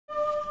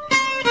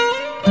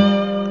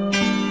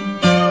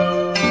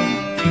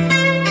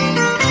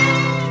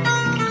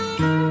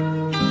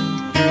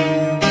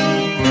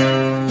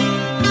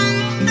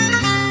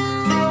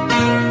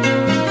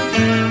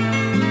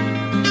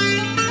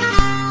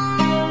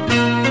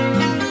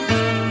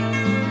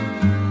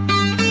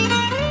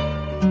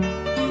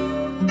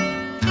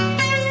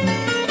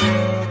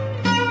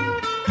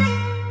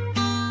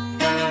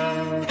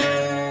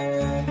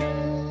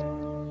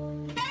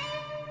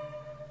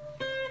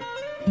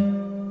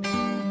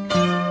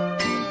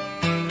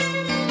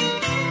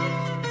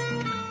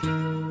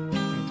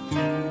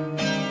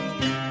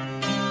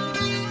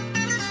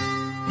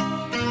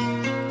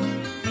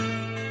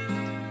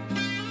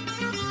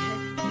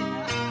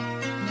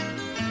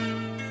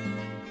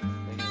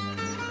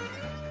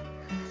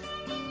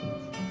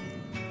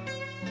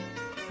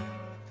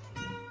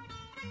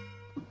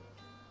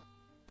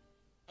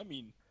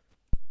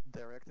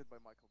directed by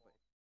Michael Bay.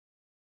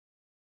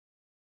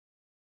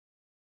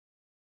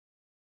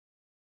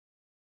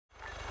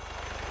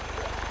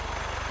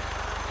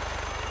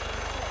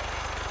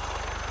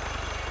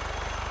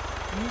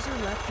 User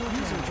left your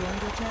user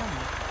joined your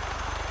channel.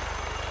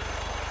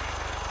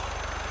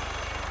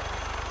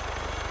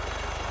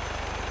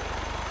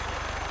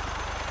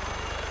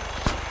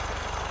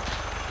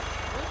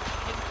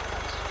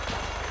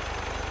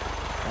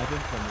 I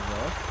think from the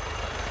north.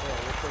 Yeah,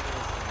 we're taking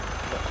it from the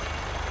left.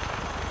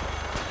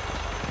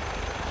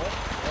 What?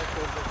 Right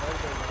towards the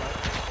north or the right?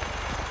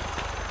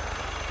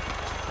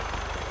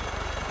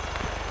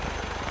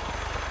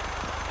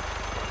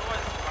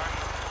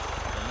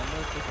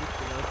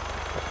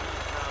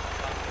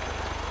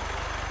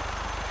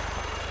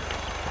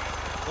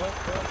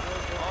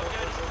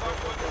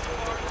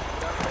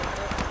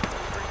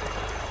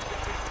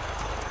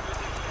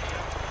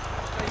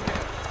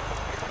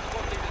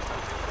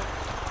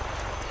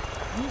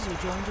 User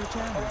joined your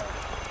channel.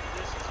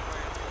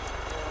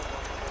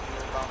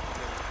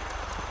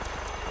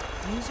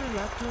 User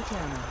left your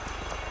channel.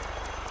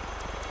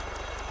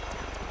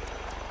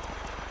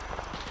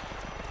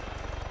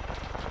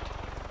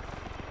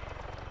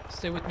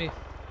 Stay with me.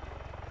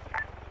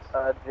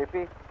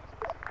 JP,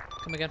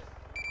 Come again.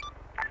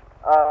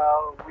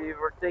 we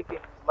were taking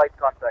light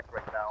contact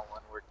right now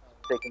and we're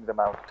taking them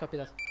out. Copy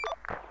that.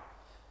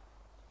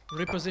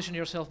 Reposition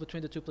yourself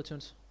between the two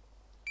platoons.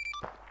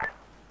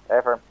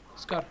 Affirm.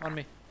 Scott, on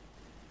me.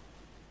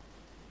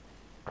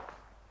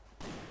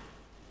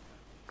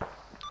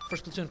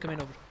 First platoon, come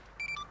in over.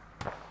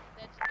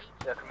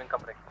 Yeah, come in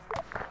company.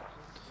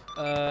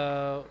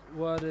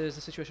 What is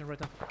the situation right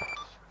now?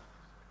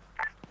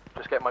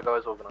 Just get my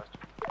guys organized.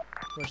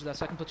 Roger that.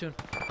 Second platoon.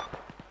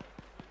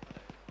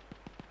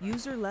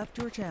 User left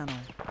your channel.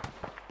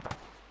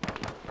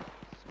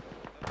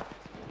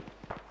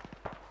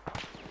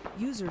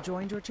 User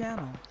joined your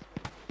channel.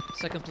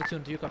 Second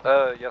platoon, do you copy?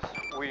 Yes,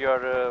 we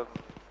are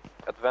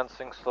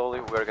advancing slowly.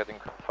 We are getting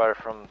fire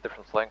from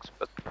different flanks,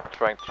 but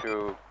trying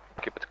to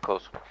keep it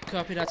close.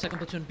 Copy that. Second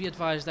platoon, be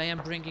advised, I am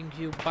bringing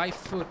you by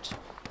foot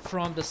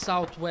from the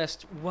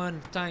southwest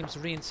 1 times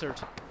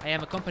reinsert. I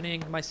am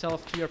accompanying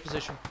myself to your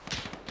position.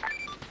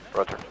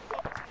 Roger.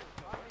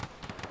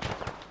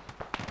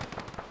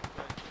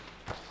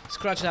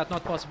 Scratch that,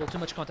 not possible. Too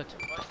much contact.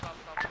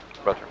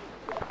 Roger.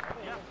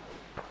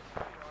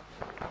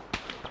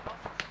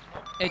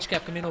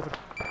 HCAP, come in over.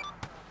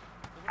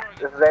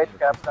 This is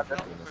H-Cap, London.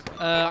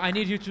 I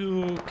need you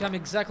to come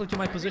exactly to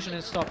my position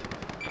and stop.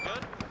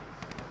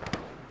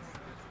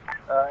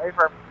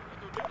 Affirm.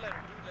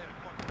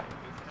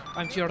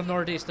 I'm to your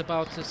northeast,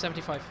 about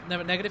 75.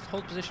 Negative,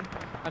 hold position.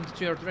 I'm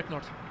to your direct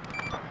north.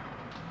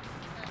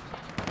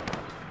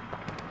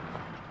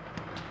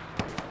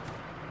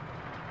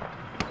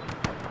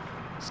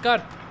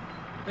 Scott,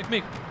 make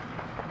me.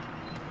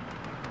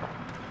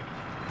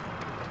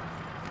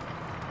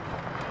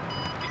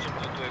 Agent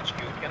 2 to HQ,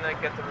 can I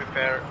get the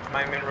repair?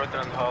 My main rotor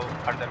and hull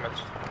are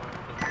damaged.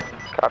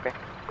 Copy.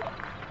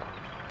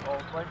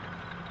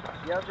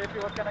 Yeah,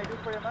 JP, what can I do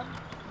for you, man?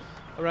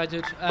 Alright,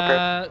 dude.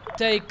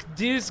 Take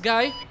this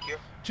guy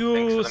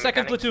to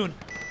second platoon.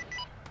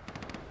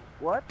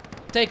 What?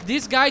 Take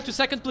this guy to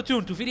second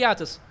platoon, to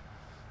Viriatus.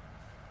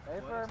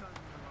 Affirm.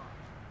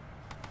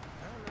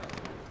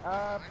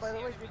 By the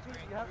way, JP,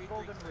 you have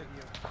Golden with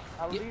you.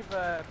 I'll leave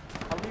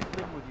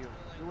Lynn with you.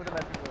 You would have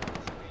met me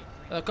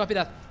with. Copy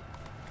that.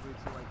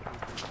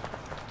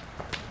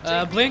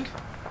 Blink?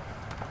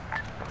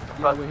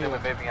 Yeah, we're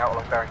vaping out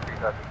along Bearing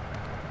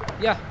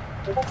 330. Yeah.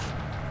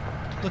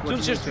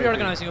 Platoon's just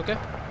reorganizing, okay?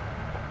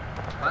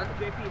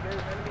 JP,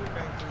 there's enemy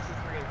bearing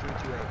 363 and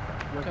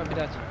 328. Copy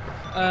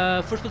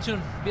that. First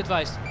platoon, be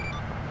advised.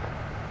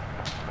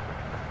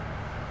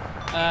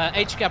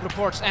 HCAP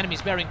reports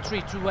enemies bearing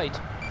 328.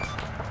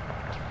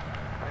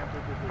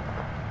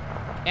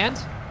 And?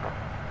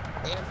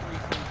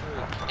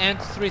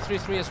 And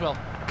 333 as well.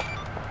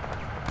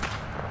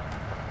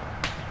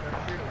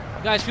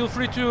 Guys, feel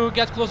free to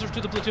get closer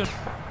to the platoon.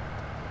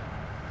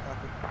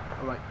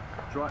 Alright,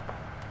 try.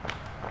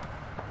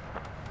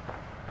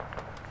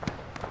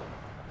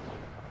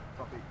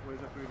 Copy. Where's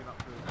that moving up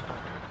to?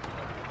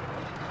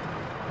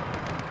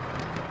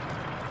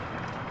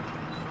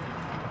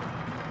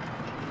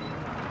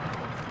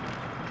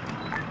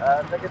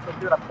 Negative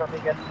platoon, I'm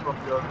coming in from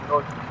your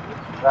north.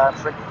 I'm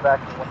bringing back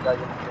the one guy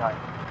you're behind.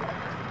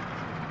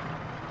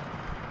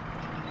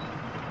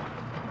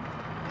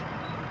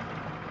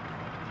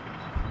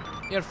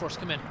 Air Force,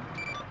 come in.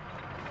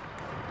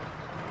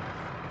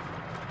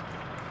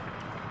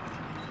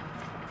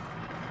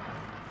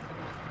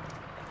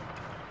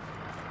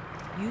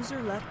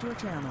 User left your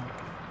channel.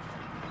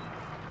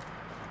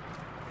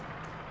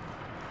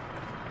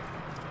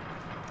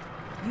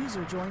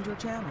 User joined your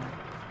channel.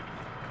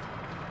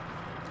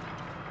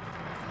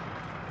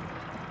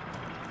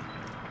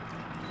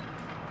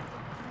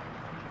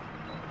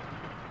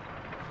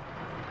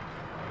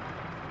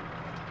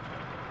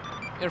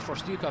 Air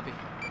Force, do you copy?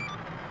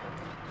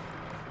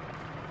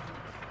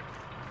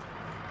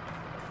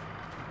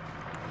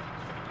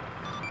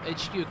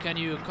 HQ, can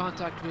you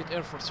contact with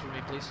Air Force for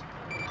me, please?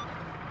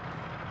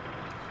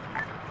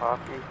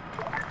 Copy.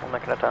 We'll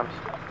make an attempt.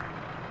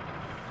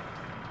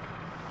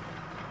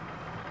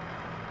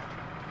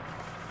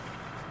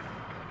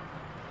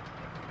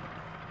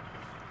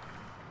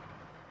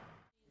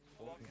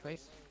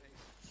 Base.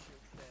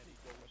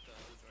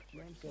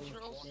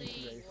 Control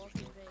C,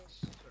 walking base.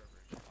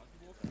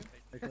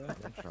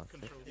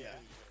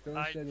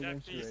 Hi,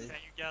 Deputies,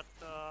 can you get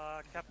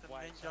Captain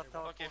Ninja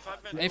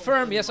teleport?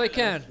 Affirm, yes I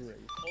can.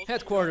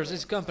 Headquarters, this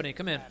is company,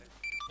 come in.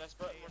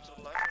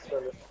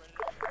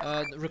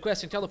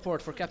 Requesting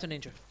teleport for Captain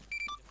Ninja.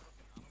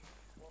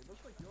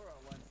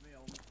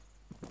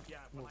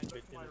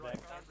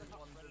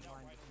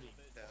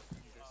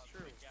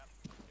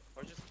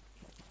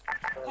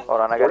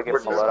 Hold on, I gotta get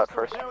some load out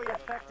first. Very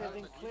effective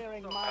in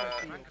clearing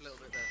minefields.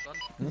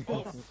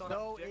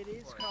 No, it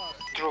is cost.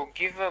 Drew,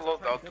 give a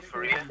loadout to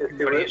Faria. I think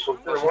a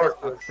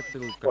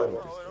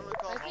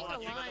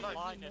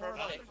line is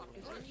perfect,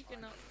 because then you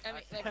can, I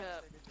mean, like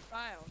a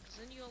file, because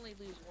then you only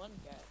lose one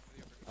guy.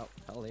 Oh,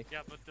 Ellie.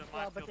 Yeah, but the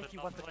Well, but minefield if is you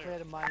not want to clear. clear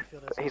the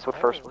minefield as He's a with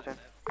first whole. platoon.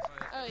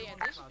 Oh yeah,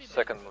 this would be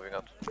Second moving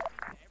out.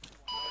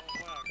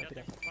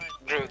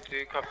 Drew, do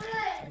you copy?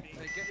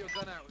 Hey, get your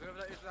gun out. Whoever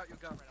that is without your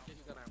gun, get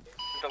your gun out.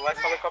 The last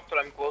helicopter,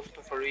 I'm close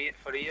to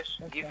Farias.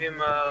 Give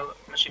him a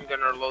machine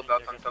gunner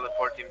loadout and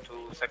teleport him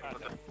to second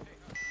platoon.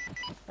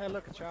 Hey,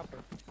 look, a chopper.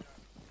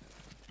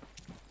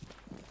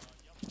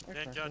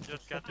 Ninja,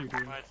 just get him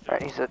from right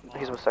Alright,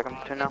 he's with second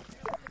platoon now.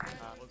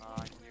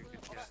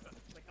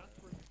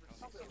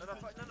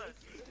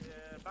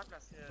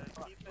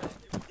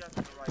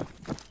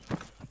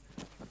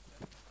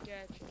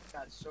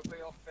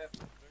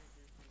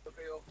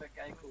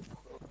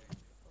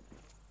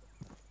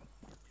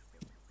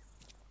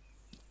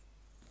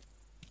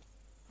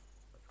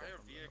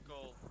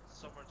 vehicle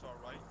somewhere to our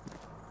right.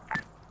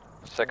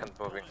 Second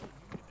moving.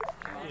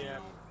 Yeah.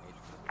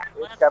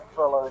 It's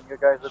Capsule, you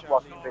guys are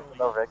blocking base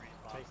Novik.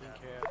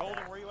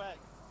 Golden, where you at?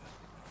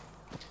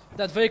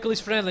 That vehicle is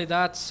friendly,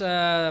 that's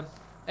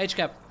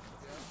HCAP.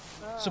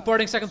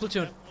 Supporting second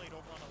platoon.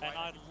 And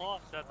I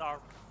love that our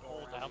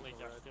old alleys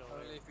are still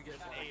Only if you get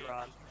into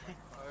contact.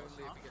 Only if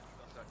you get into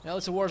contact. Yeah,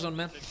 it's a war zone,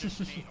 man. Okay,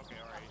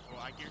 alright.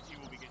 Well, I guarantee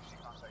we'll be getting into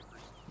contact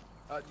pretty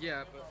soon.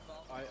 Yeah, but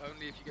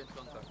only if you get into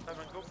contact.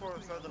 Evan, go for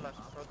further left,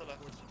 further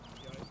left.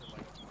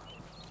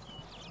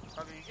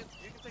 Okay, you can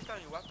take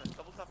down your weapon.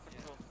 Double tap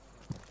control.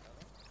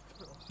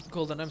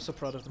 Golden, I'm so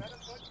proud of them.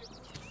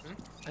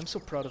 I'm so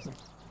proud of them.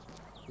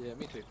 Yeah,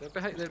 me too.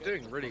 They're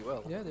doing really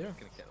well. Yeah, they are.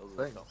 Gonna get all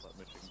the stuff like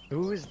mission.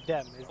 Who is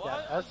them? Is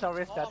that us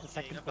or is that the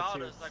second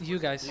platoon? You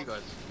guys. You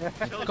guys.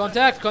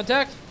 Contact,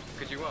 contact!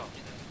 Could you well?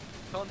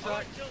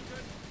 Contact.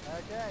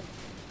 Okay.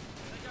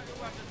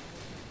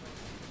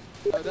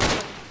 Oh,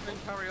 that's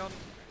carry on.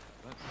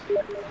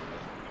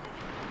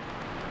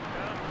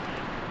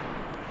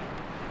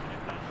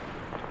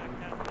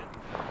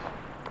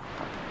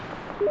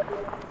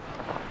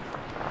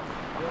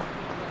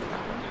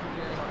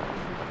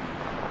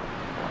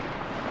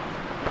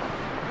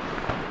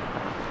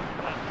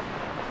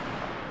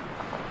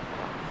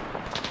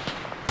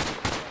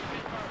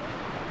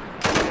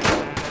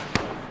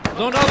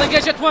 Don't all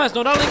engage at once,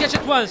 don't all engage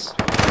at once!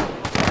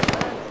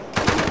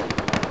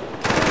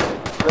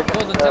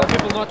 Golden, tell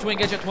people not to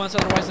engage at once,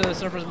 otherwise the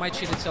server might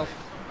cheat itself.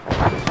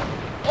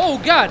 Oh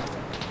god!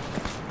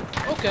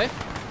 Okay.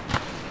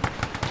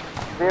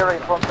 Very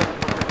front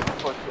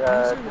push,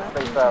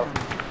 space out.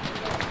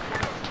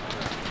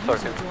 Sorry,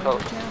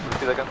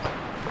 repeat again.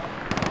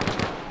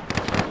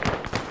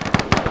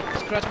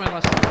 Scratch my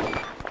last.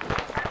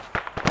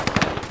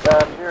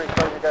 Very,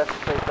 tell you guys to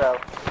space out.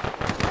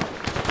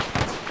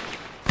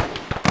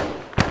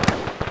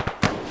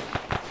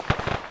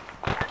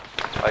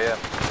 I am.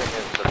 The thing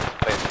is that the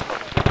space is not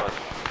too much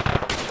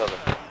from each other.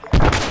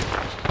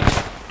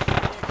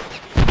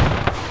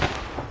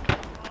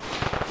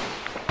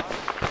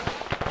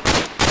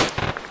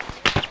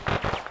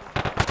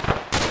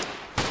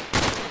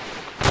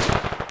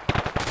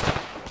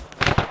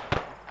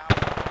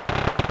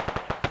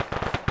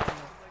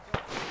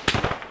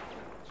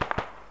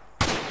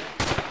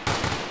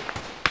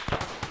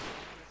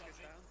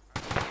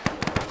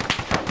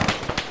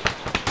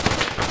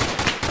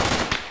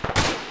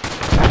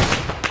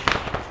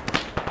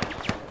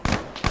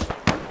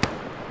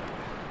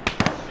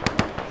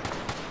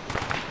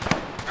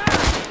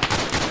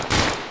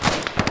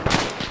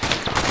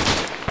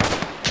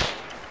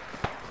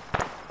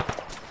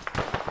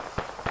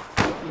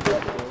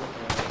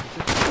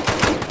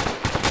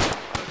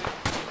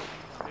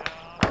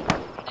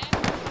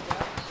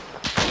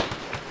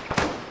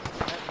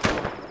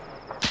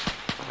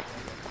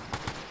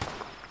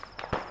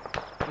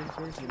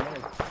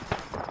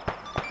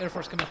 Air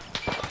Force, come in.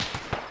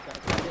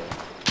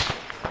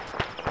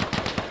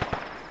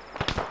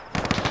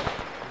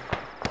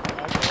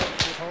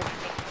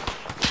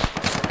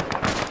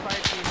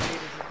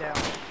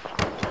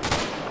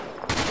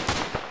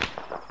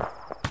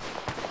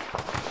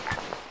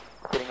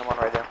 Getting him on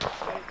right now.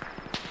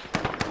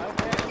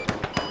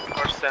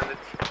 Or send it.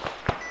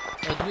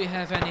 Do we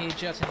have any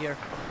jets in the air?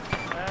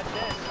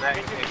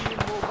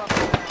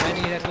 I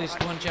need at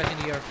least 1 jet in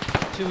the air.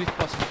 2 if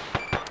possible.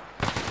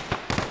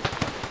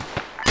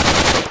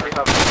 We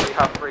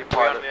have 3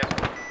 pilots.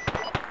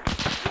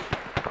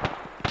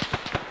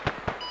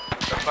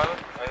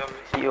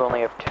 You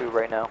only have 2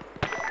 right now.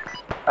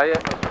 Oh yeah.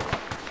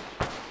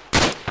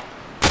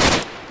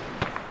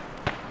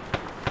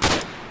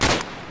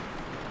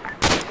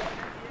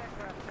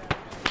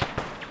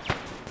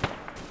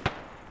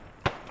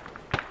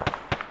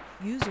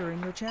 User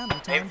in your channel.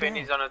 Aim fin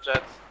is on a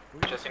jet,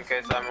 just in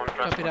case I'm on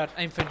transport. Copy that.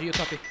 Aim fin, do you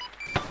copy?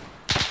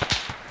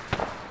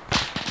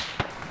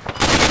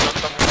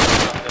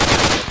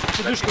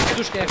 Sadushka,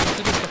 actually,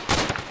 Sadushka.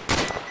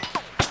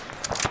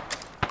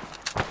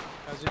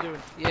 How's he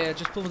doing? Yeah,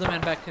 just pull the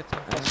man back.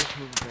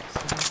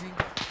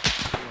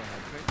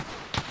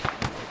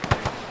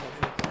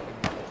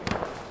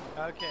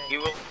 Okay. He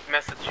will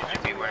message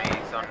me when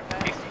he's on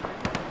PC.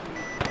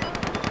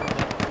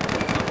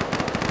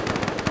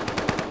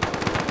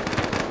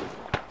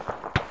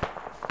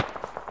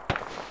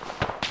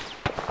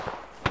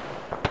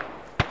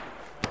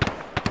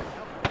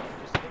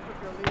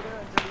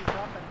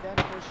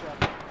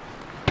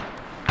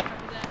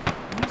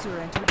 User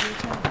entered your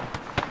channel.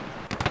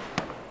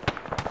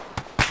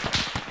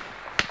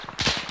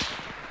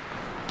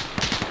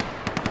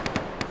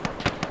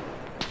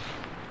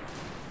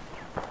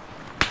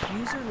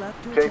 User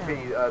left your channel. JP,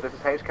 this is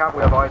H-Cam.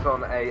 We have eyes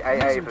on a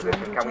AA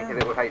position. Can we hit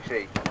it with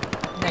HE?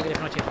 Negative,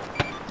 not yet.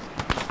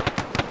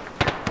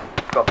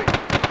 Copy.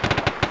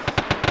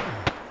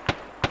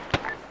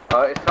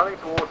 It's turning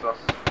towards us.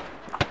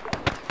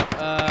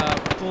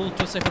 Pull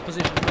to a safer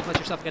position. Don't let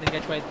yourself get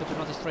engaged by it, but do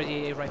not destroy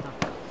the AA right now.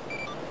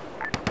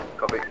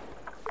 Copy.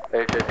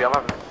 Hey JP, I'm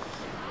having...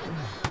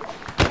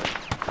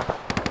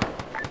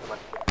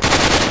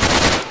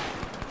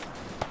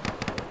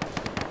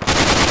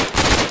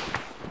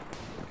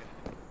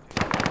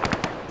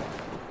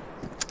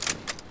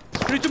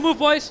 It's free to move,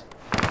 boys!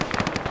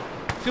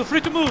 Feel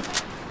free to move!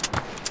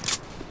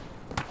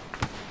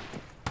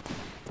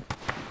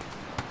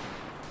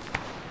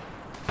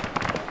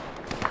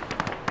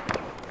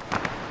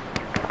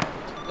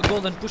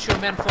 Golden, push your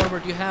man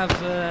forward. You have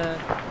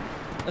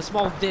a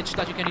small ditch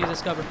that you can use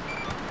as cover.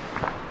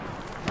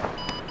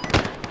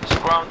 It's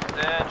ground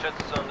there,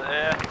 jets on the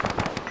air.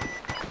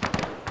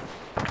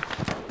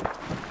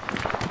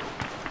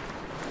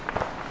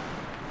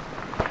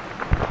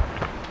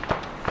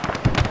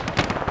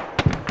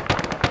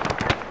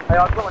 Hey,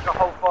 I've got like a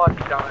whole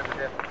party down over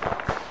here.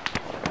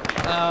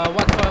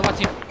 What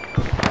team?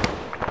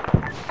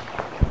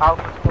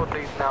 Alpha squad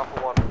leads now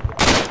for 1.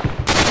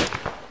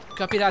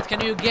 Copy that. Can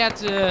you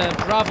get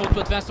Bravo to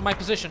advance to my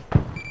position?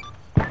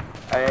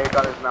 AA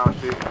gun is now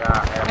shooting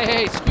at...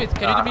 Hey, Squid,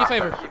 can you do me a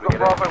favor? You've got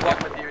Bravo 1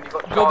 with you and you've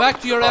got Go back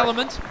to your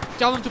element.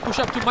 Tell them to push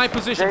up to my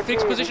position. JP,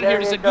 Fixed position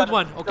here is a good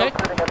one, okay?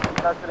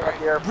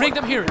 Bring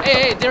them here.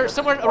 Hey, they're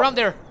somewhere around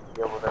there.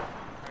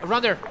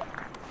 Around there.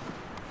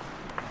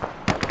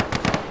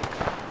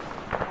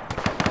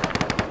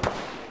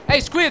 Hey,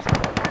 Squid!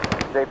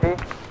 JP?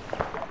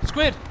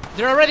 Squid,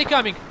 they're already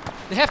coming.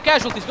 They have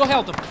casualties. Go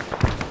help them.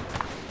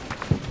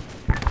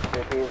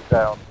 JP is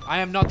down. I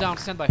am not down.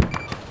 Stand by.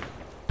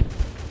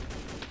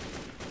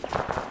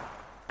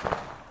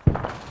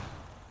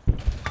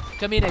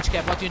 Come in,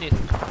 HCAP. What do you need?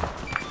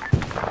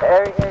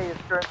 AA is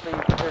currently,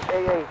 there's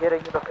AA hitting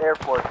into the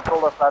airport. He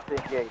told us not to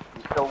engage.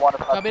 You still want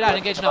us Copy that.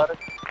 Engage now.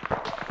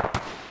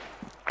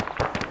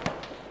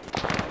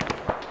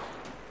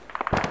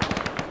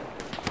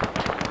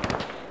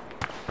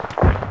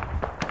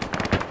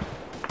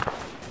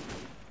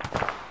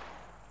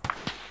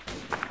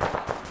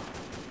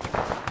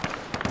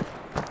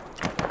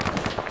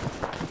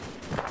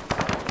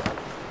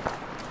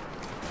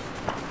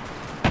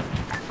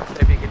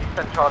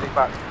 Charlie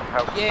back to come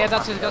help. Yeah,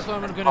 that's it. That's what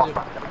I'm gonna do.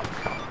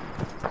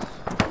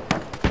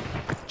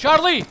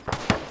 Charlie!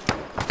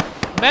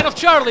 Man of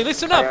Charlie,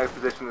 listen up!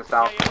 Position is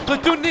down.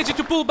 Platoon needs you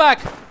to pull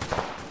back.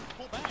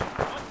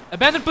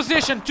 Abandoned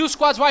position. 2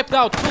 squads wiped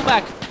out. Pull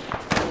back.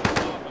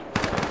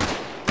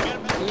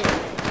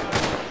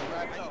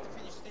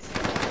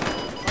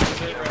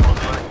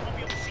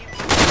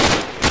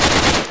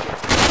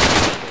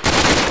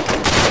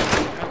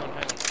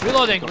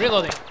 Reloading,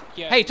 reloading.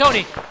 Hey,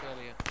 Tony.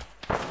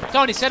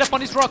 Tony, set up on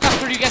this rock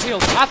after you get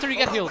healed. After you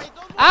get healed.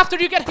 After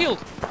you get healed.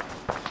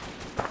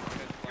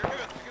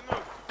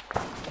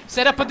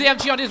 Set up a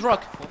DMG on this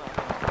rock.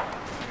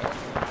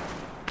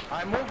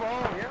 I move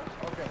on, yeah?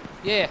 Okay.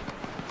 Yeah.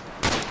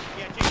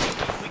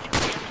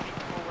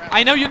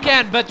 I know you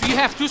can, but you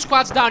have 2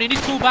 squads down. You need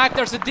to pull back.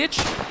 There's a ditch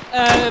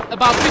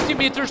about 50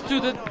 meters to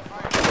the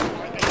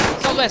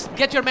southwest.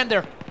 Get your men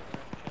there.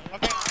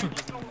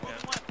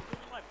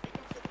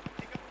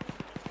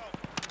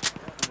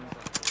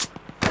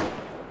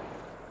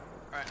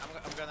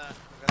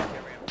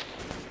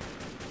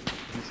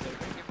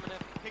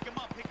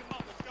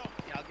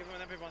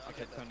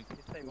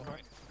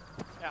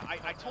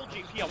 I told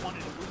JP I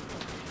wanted to move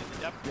in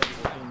the depth.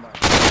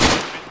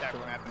 That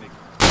from happening.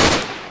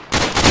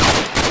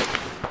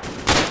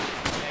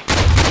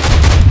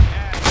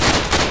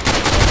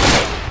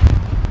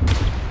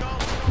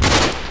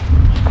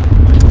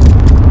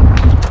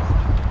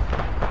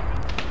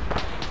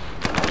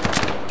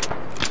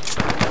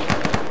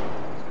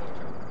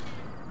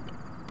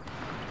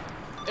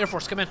 Air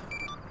Force, come in.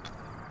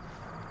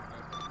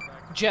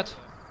 Jet.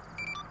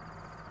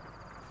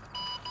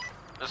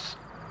 This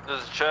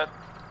is Jet.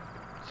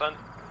 Son.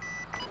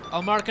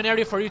 I'll mark an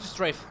area for you to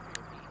strafe.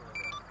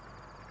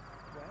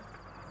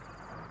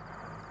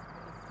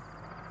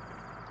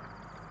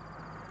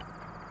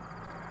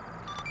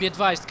 Be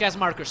advised, gas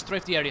markers,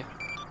 strafe the area.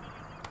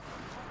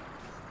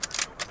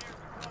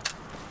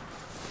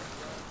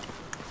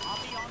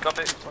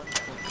 Copy.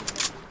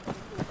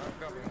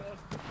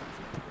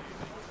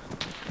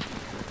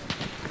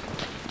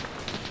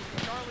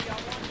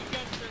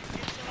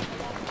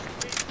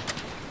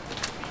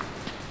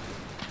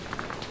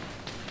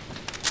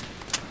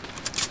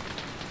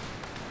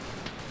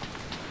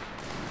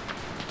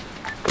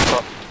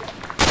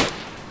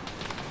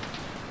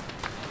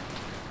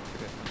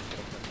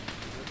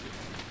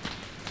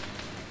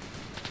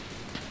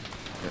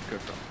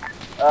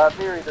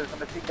 Miri, there's a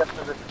machine gun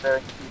position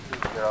bearing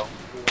 220.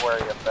 Be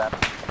wary of that.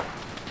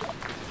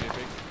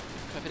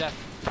 Copy that.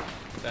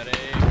 That A.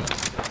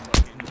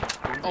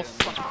 Oh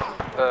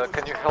fuck.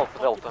 Can you help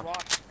Delta?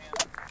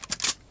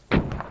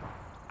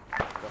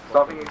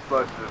 Stopping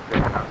explosives is big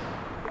enough.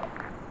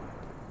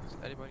 Does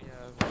anybody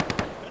have...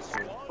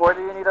 Where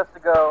do you need us to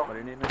go? What do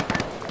you need?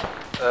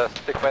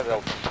 Stick by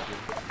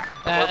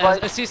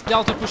Delta. Assist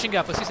Delta pushing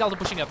up. Assist Delta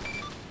pushing up.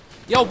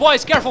 Yo,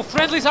 boys, careful!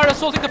 Friendlies are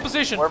assaulting the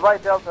position. We're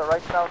right Delta,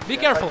 right now. Be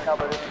careful. Right now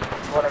they're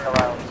running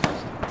around.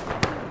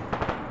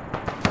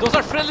 Those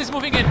are friendlies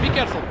moving in. Be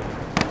careful.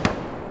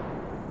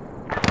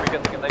 We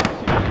can connect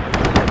with you.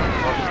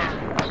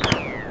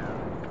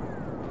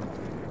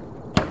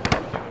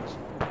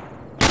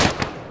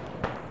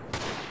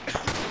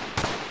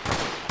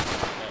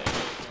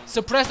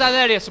 Suppress that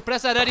area.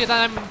 Suppress that area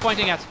that I'm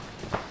pointing at.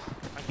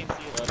 I can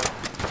see it.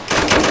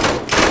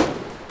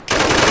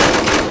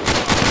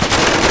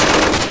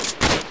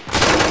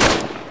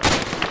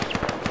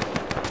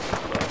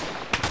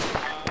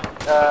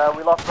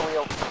 We lost the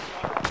wheel.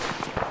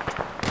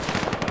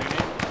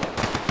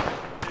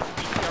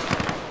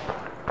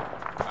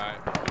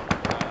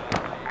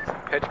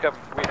 Page cap,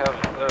 we have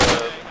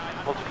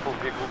multiple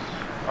vehicles.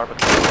 Arma.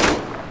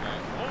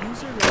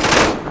 User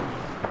left.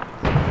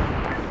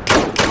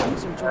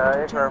 User joined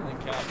your channel.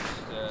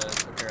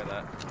 Took care of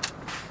that.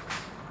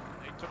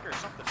 They took care of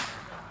something.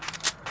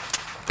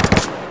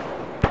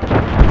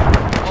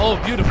 Oh,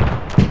 beautiful.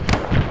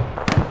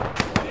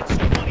 It's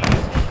so funny. I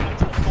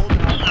told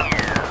Golden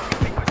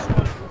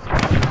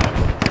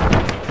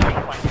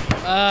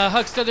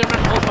Hugs, tell your men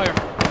to hold fire.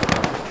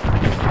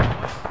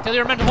 Tell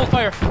your men to hold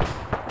fire.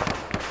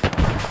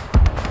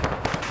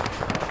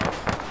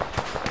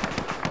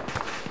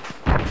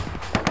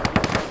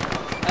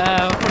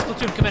 First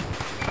platoon, come in. It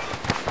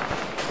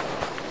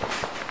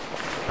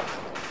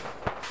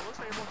looks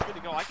like everyone's good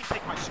to go. I can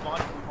take my squad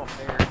and move up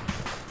there.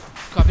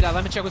 Copy that.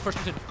 Let me check with first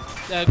platoon.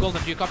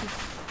 Golden, do you copy?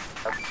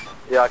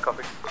 Yeah, I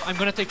copy. I'm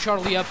gonna take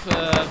Charlie up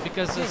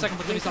because second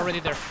platoon is already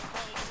there.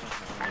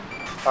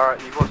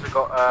 Alright, you've also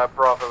got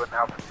Bravo and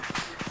Alpha.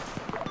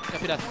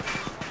 Copy that.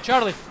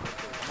 Charlie,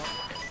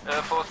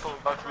 Force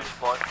coming back to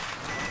resupply.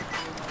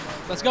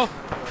 let's go.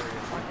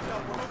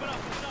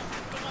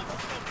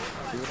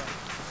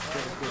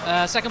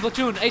 Second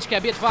platoon,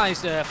 HK, be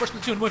advised. First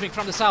platoon moving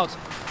from the south.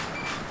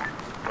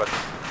 What?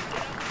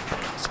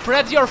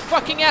 Spread your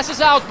fucking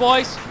asses out,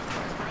 boys.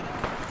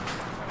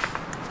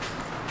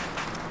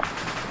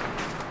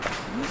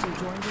 User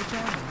joined your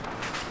channel.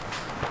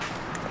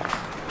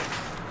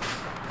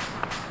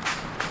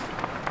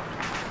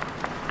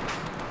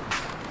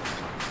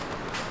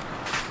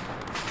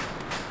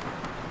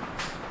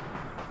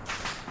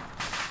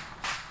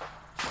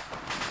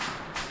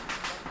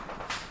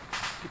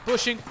 Keep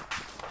pushing.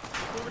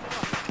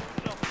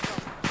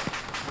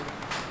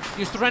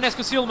 Use terrain as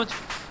concealment.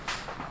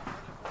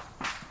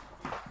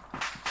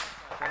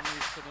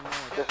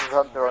 This is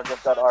Hunter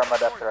against that Arma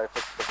after I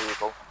fixed the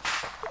vehicle.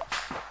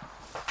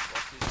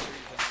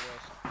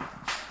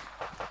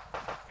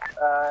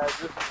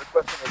 Just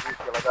requesting a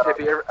detail. I got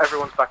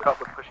Everyone's back up,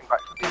 we're pushing back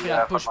to the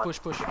Yeah, push, front push,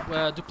 push.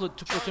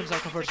 Two platoons are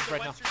converging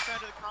right now.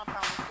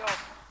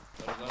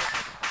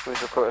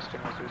 Please requesting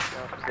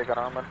because they got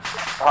Arma.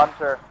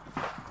 Hunter.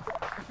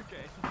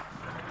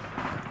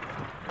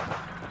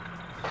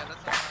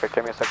 Okay,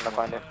 give me a second to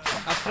find it.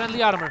 A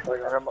friendly armor.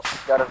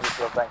 Got a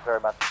detail, thanks very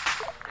much.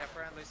 Yeah,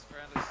 friendlies,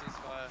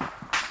 ceasefire.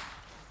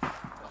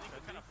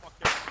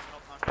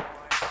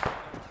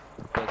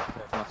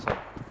 That's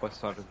west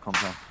side of the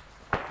compound.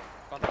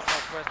 On the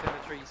southwest in the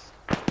trees.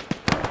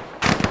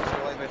 So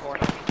way before.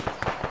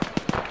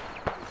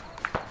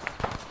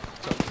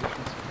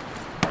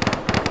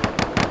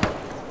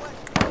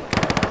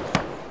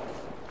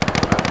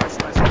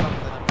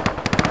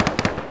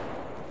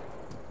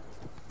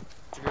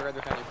 Should be right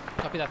behind you.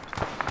 Copy that.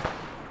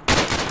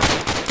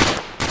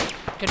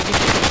 Can you give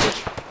me a switch?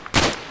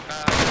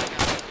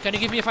 Can you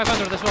give me a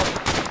 500 as well?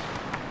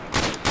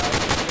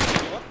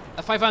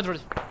 A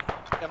 500.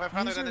 Yeah,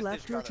 500 User and a left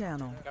stitch, your brother.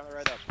 channel. Coming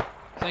right up.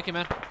 Thank you,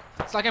 man.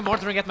 It's like I'm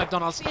ordering at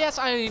McDonald's. Yes,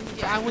 I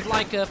would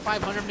like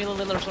 500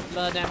 milliliters of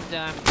blood and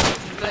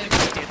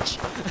stitch.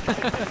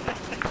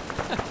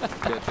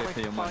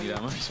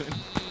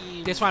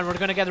 That's fine, we're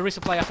gonna get a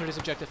resupply after this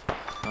objective.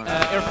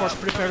 Air Force,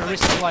 prepare the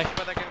resupply.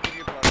 But I can give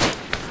you blood.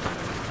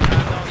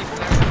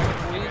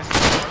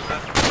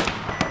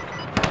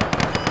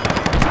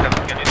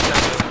 Can you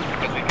send it?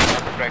 Because we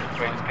cannot track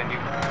trains. Can you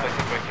place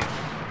it right here?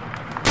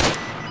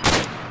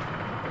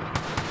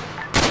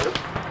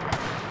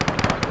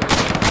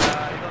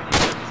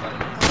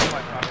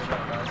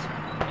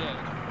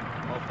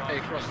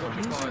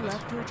 User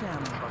left your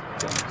channel.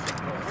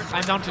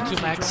 I'm down to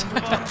 2 max.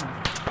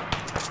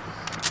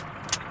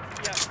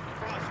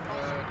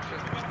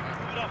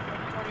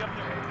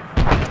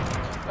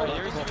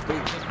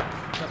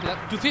 Copy that.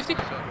 250?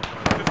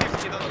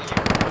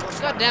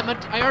 God damn it,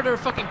 I ordered a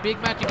fucking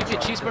Big Mac, you give me a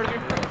cheeseburger?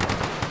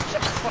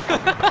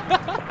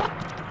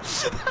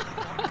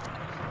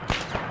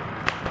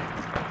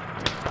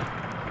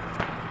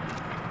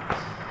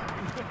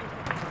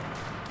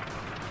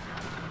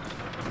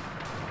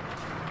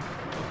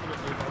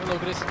 Hello,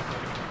 Chris.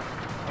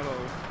 Hello.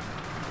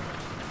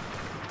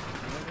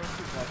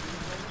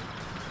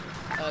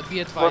 Be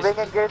advised. We're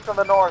being engaged from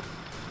the north.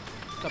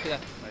 Copy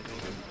that.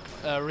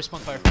 Respawn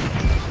fire.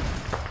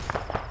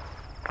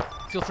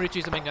 Feel free to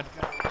use the main gun.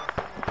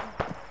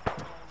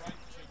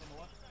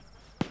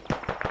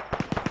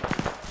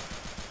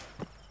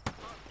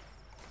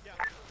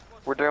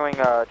 We're doing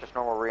just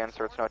normal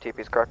reinserts, no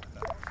TPs, correct?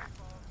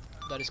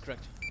 That is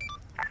correct.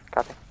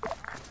 Copy.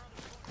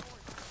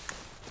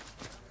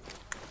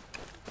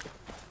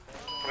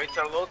 Crates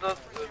are loaded,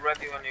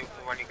 ready when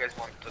you guys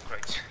want the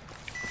crates.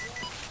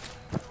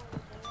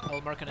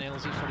 I'll mark an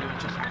ALZ for you in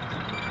just a minute.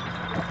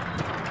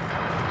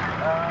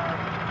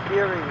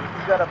 Theory,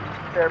 you got a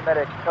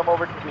paramedic, come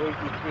over to the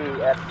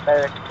APC at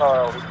Medic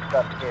Carl, we just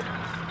got the kid.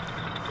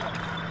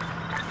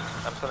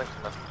 I'm sending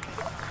some men.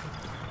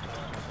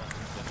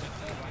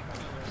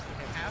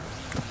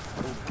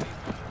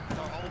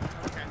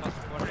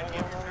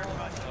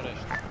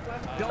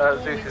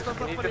 Zeus,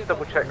 can you just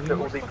double check that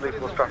all the police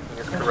instruction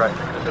is correct?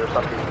 Because there are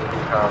some people who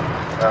have,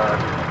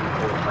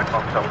 I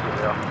can't tell who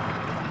they are.